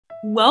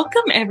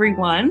Welcome,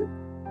 everyone.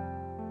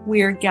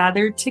 We are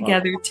gathered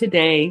together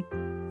today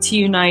to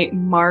unite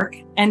Mark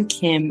and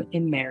Kim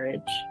in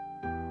marriage.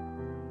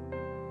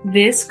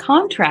 This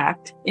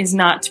contract is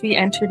not to be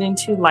entered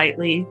into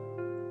lightly,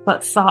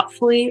 but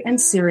thoughtfully and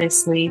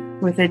seriously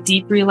with a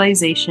deep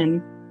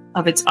realization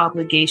of its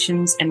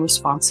obligations and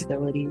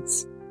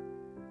responsibilities.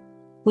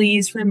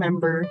 Please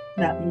remember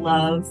that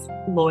love,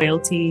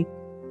 loyalty,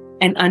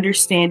 and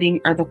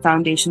understanding are the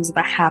foundations of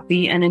a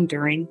happy and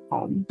enduring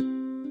home.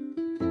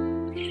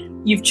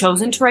 You've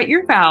chosen to write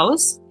your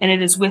vows, and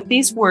it is with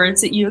these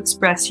words that you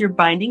express your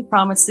binding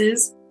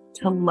promises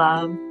to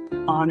love,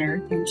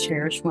 honor, and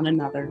cherish one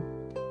another.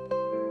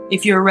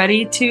 If you're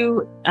ready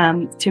to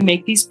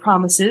make these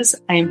promises,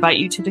 I invite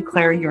you to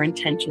declare your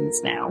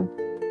intentions now.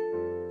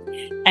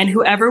 And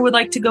whoever would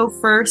like to go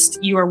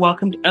first, you are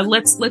welcome.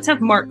 Let's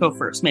have Mark go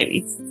first,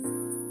 maybe.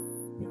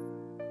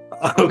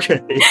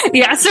 Okay.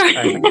 Yeah,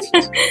 sorry.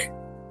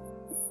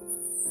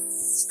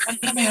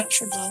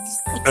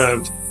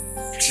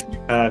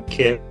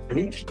 Kim,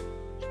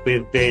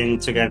 we've been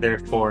together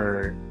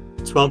for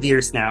 12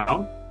 years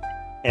now,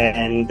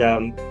 and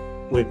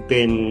we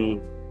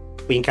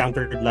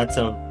encountered lots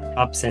of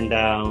ups and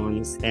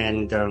downs,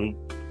 and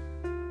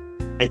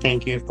I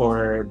thank you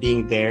for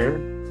being there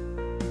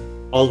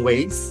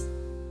always,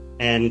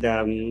 and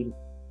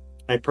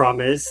I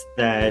promise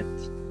that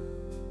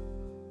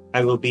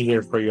I will be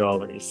here for you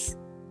always,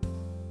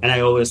 and I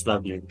always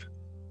love you.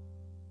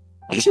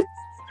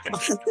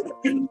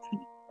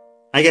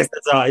 I guess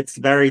that's all. It's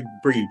very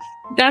brief.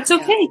 That's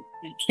okay.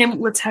 Kim,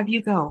 let's have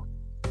you go.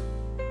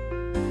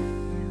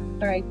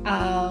 All right.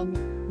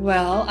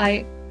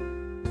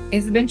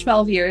 It's been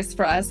 12 years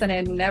for us, and I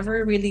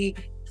never really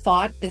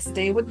thought this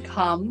day would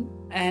come,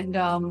 and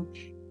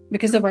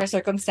because of our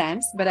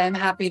circumstance, but I'm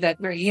happy that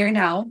we're here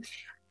now.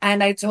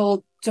 And I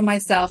told to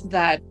myself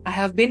that I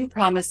have been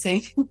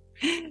promising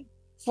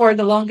for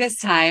the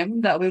longest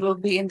time that we will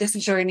be in this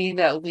journey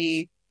that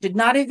we did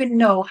not even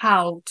know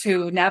how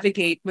to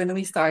navigate when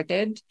we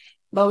started.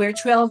 But we're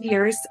 12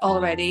 years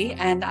already,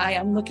 and I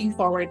am looking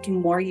forward to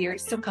more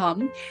years to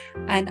come.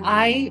 And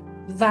I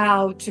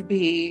vow to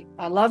be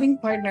a loving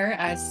partner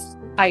as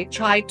I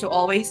try to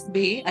always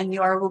be, and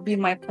you will be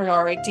my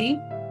priority.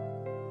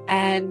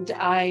 And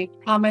I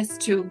promise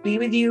to be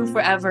with you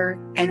forever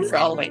and for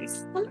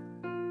always.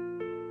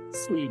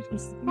 Sweet.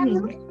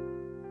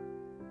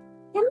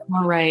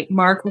 All right,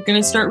 Mark, we're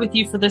going to start with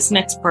you for this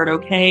next part,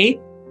 okay?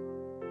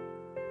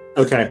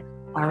 Okay.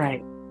 All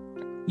right.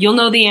 You'll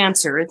know the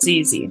answer. It's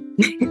easy.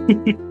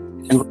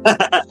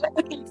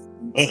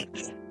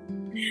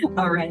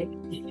 All right.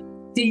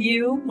 Do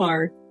you,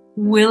 Mark,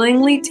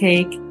 willingly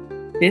take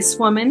this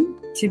woman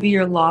to be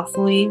your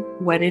lawfully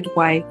wedded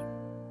wife,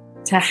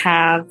 to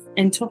have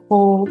and to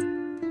hold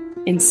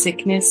in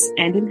sickness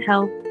and in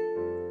health,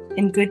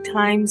 in good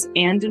times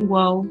and in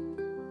woe,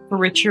 for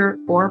richer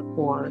or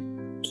poor,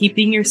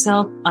 keeping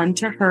yourself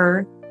unto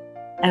her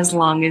as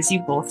long as you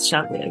both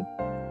shall live?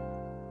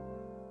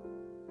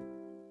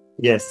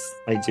 Yes,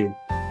 I do.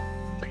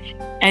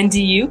 And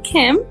do you,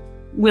 Kim,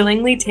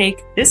 willingly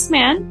take this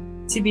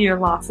man to be your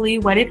lawfully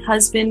wedded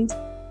husband,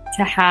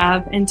 to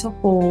have and to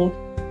hold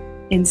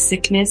in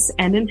sickness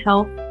and in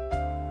health,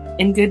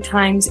 in good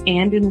times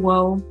and in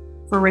woe,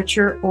 for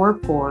richer or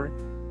poor,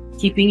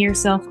 keeping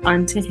yourself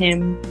unto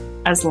him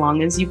as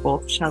long as you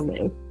both shall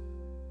live?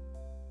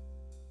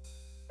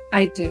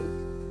 I do.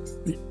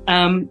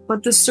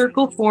 But the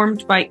circle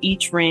formed by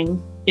each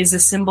ring is a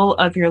symbol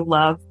of your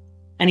love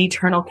and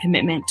eternal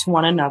commitment to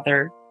one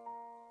another.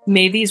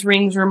 May these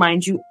rings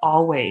remind you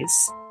always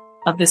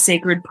of the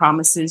sacred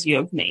promises you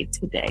have made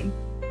today.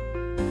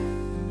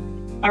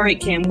 All right,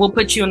 Kim, we'll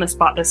put you on the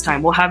spot this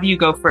time. We'll have you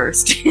go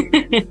first.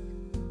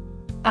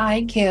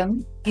 I,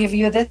 Kim, give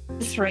you this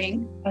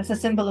ring as a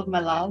symbol of my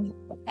love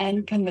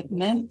and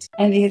commitment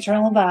and the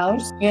eternal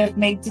vows we have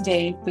made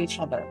today to each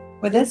other.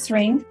 With this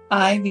ring,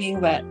 I being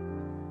wed.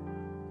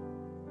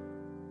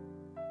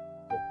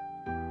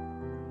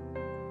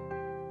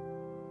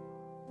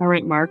 All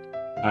right, Mark.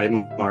 I,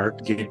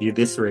 Mark, give you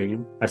this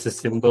ring as a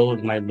symbol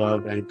of my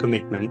love and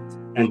commitment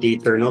and the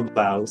eternal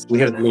vows we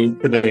have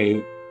made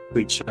today to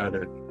each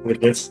other.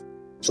 With this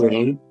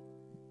ring,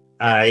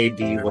 I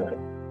be wed.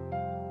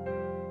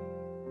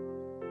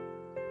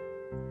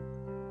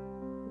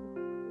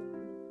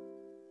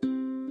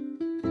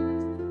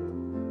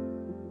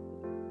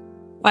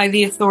 By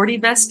the authority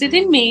vested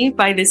in me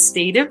by the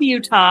state of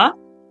Utah,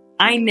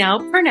 I now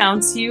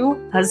pronounce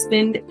you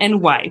husband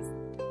and wife.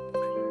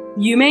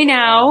 You may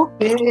now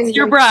kiss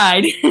your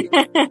bride.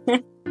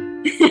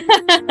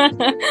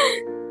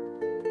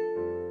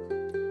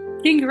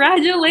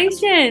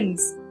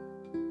 Congratulations.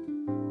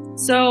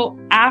 So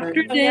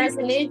after this,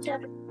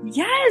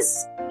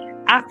 yes,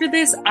 after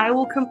this, I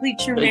will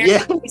complete your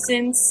marriage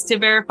license to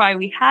verify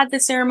we had the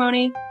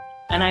ceremony,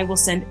 and I will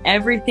send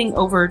everything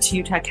over to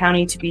Utah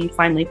County to be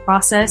finally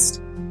processed.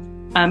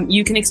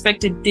 You can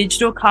expect a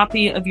digital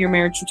copy of your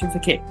marriage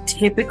certificate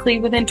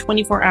typically within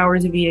 24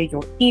 hours via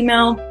your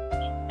email.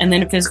 And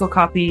then a physical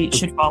copy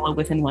should follow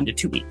within 1 to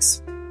 2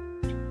 weeks.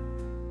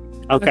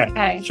 Okay.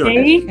 Okay. Sure.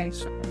 Okay. Okay,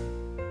 sure.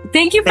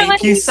 Thank you for Thank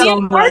letting you me be so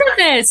a part much. of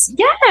this.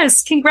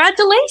 Yes,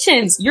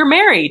 congratulations. You're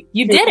married.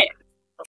 You did it.